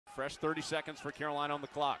Fresh 30 seconds for Carolina on the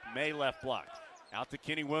clock. Maye left block. Out to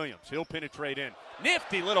Kenny Williams. He'll penetrate in.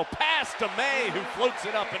 Nifty little pass to Maye, who floats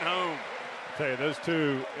it up and home. I'll tell you, those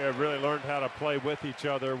two have really learned how to play with each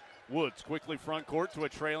other. Woods quickly front court to a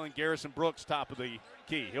trailing Garrison Brooks, top of the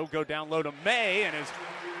key. He'll go down low to Maye, and his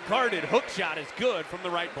guarded hook shot is good from the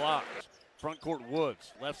right block. Front court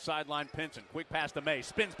Woods, left sideline Pinson. Quick pass to Maye.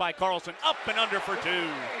 Spins by Carlson, up and under for two.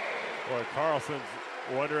 Boy, Carlson's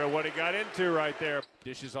wondering what he got into right there.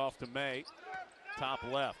 Dishes off to Maye. Top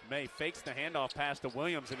left. Maye fakes the handoff pass to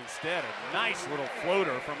Williams, and instead a nice little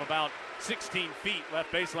floater from about 16 feet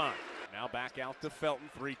left baseline. Now back out to Felton.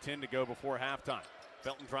 3:10 to go before halftime.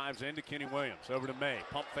 Felton drives into Kenny Williams. Over to Maye.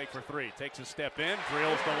 Pump fake for three. Takes a step in.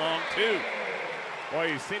 Drills the long two. Boy,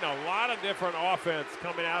 you've seen a lot of different offense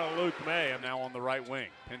coming out of Luke Maye. Now on the right wing.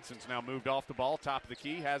 Pinson's now moved off the ball. Top of the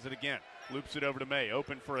key. Has it again. Loops it over to Maye.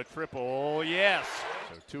 Open for a triple. Yes.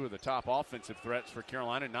 So two of the top offensive threats for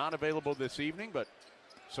Carolina not available this evening, but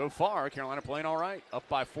so far Carolina playing all right. Up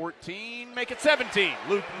by 14. Make it 17.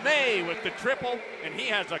 Luke Maye with the triple, and he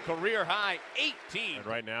has a career-high 18. And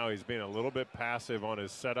right now he's being a little bit passive on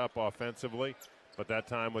his setup offensively, but that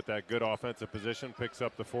time with that good offensive position picks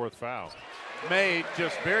up the fourth foul. Maye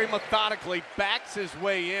just very methodically backs his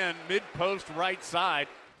way in, mid-post right side.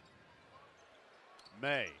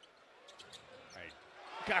 Maye.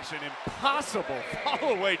 Gosh, an impossible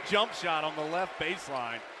fall-away jump shot on the left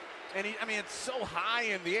baseline. And it's so high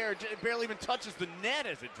in the air, it barely even touches the net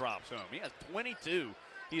as it drops home. He has 22.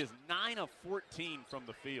 He is 9 of 14 from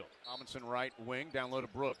the field. Robinson right wing, down low to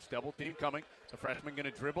Brooks. Double team coming. The freshman going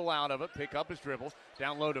to dribble out of it, pick up his dribble.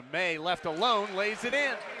 Down low to Maye, left alone, lays it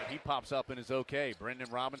in. He pops up and is okay. Brendan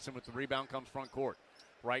Robinson with the rebound comes front court.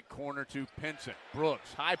 Right corner to Pinson.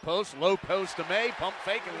 Brooks, high post, low post to Maye, pump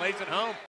fake and lays it home.